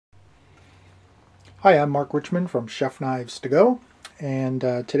Hi, I'm Mark Richmond from Chef Knives To Go, and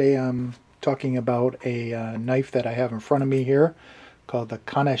today I'm talking about a knife that I have in front of me here called the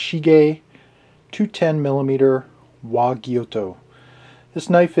Kaneshige 210 millimeter Gyuto.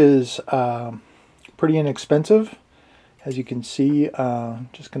 This knife is pretty inexpensive. As you can see,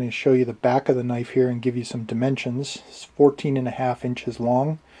 just going to show you the back of the knife here and give you some dimensions. It's 14.5 inches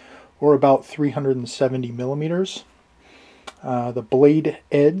long, or about 370 millimeters. The blade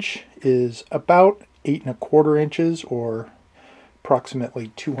edge is about 8.25 inches, or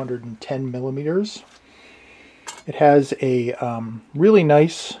approximately 210 millimeters. It has a really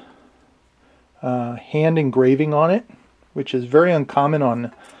nice hand engraving on it, which is very uncommon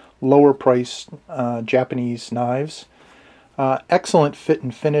on lower priced Japanese knives. Excellent fit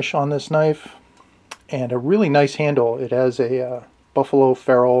and finish on this knife, and a really nice handle. It has a buffalo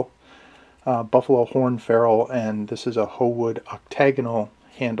horn ferrule, and this is a Howood octagonal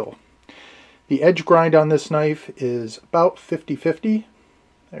handle. The edge grind on this knife is about 50-50.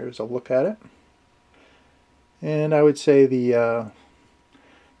 There's a look at it. And I would say they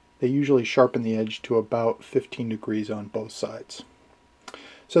usually sharpen the edge to about 15 degrees on both sides.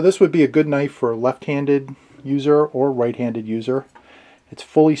 So this would be a good knife for a left-handed user or right-handed user. It's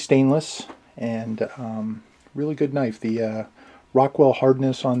fully stainless and really good knife. The Rockwell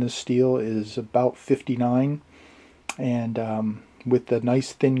hardness on this steel is about 59, and with the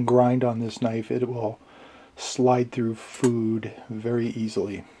nice thin grind on this knife, it will slide through food very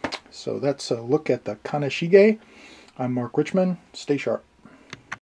easily. So that's a look at the Kaneshige. I'm Mark Richmond. Stay sharp.